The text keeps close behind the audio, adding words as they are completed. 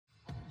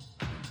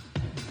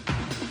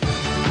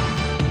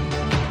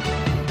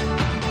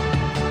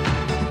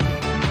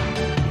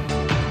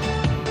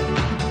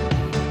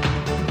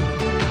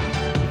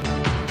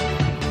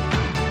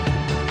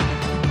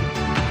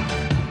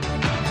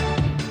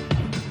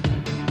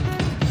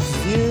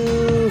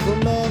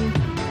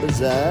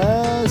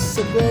possess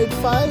a great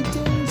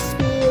fighting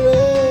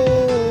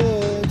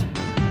spirit.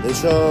 They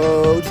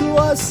show to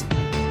us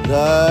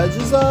the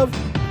edges of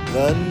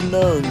the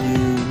known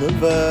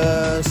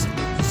universe,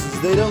 just as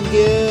they don't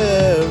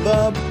give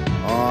up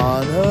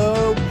on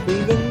hope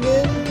even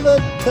in the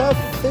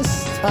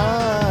toughest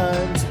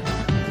times.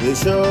 They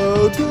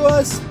show to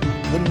us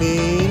the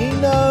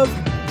meaning of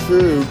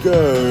true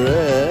courage.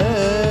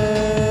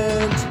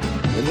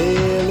 The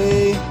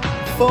nearly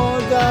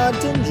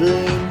forgotten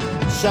dream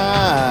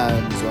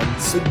shines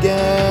once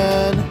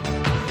again,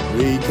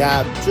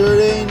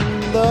 recapturing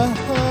the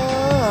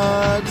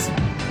heart's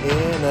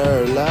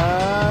inner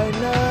light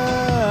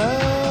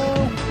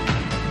now.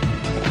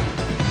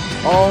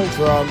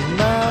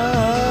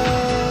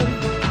 Ultraman,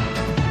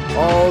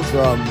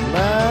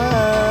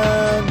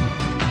 Ultraman,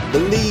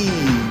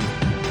 believe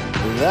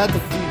that the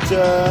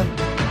future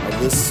of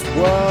this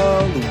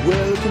world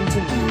will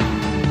continue.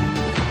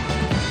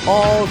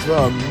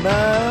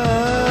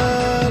 Ultraman,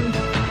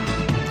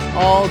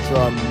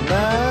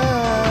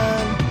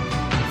 Ultraman,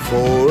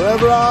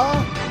 forever our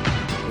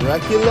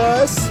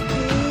miraculous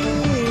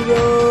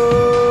hero.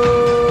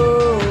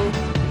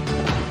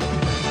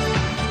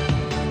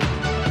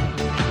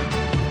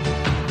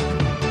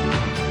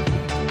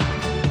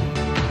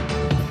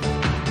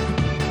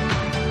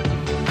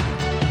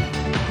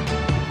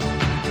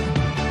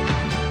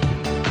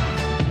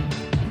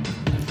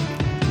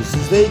 Just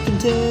as they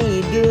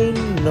continue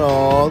doing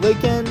all they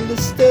can to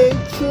stay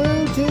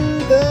true to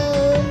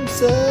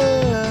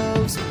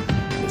themselves,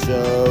 they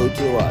show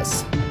to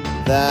us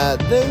that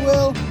they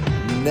will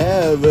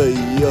never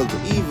yield to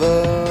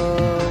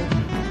evil.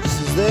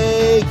 Just as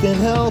they can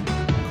help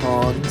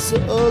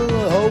console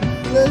a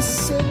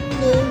hopeless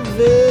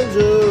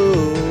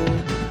individual,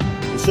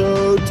 they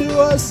show to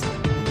us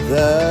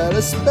that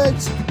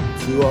respect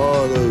to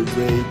all those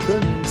they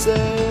couldn't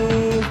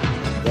save.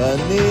 The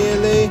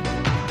nearly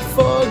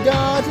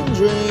forgotten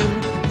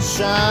dream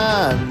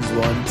shines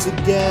once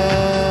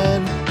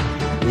again,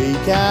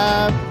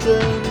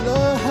 recapturing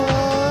the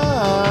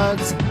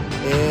heart's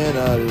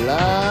inner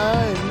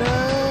light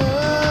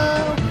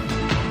now.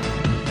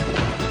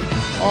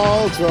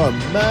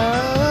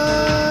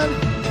 Ultraman,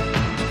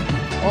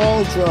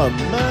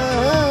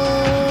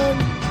 Ultraman,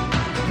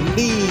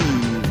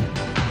 believe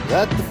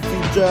that the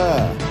future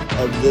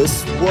of this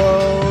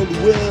world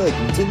will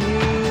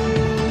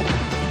continue.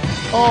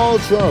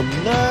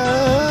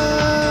 Ultraman,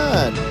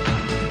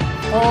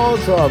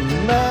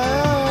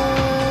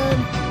 Ultraman,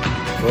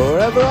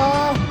 forever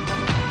our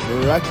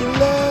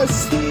miraculous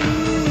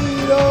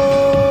hero.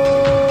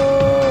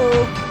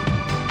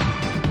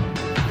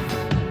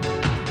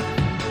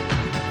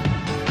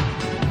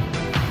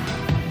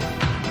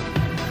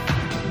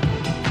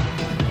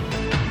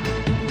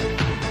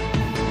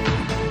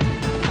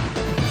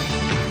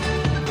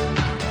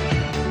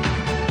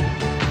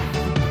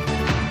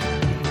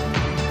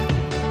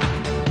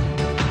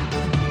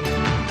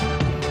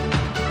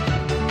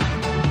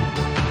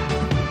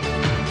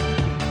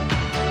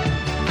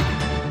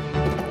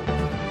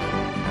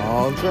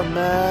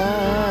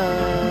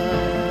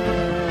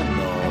 Ultraman,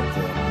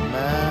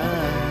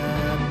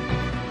 Ultraman,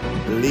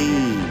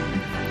 believe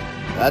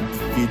that the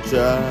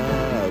future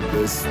of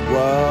this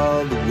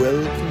world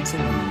will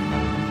continue.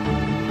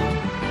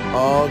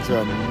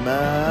 Ultraman,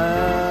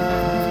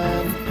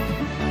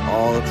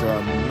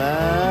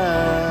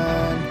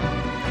 Ultraman,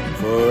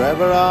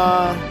 forever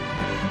our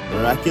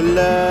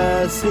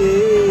miraculous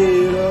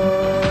hero.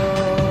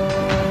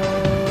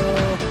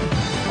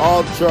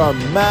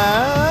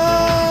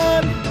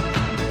 Ultraman,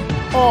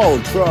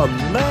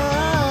 Ultraman,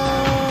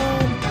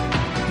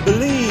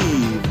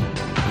 believe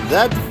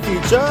that the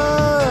future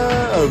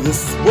of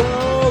this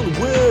world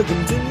will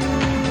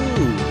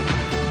continue.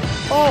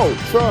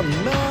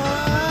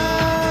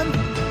 Ultraman,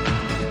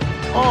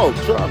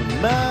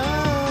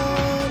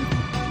 Ultraman,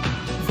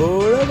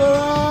 forever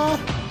our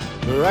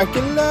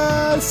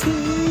miraculous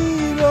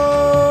hero.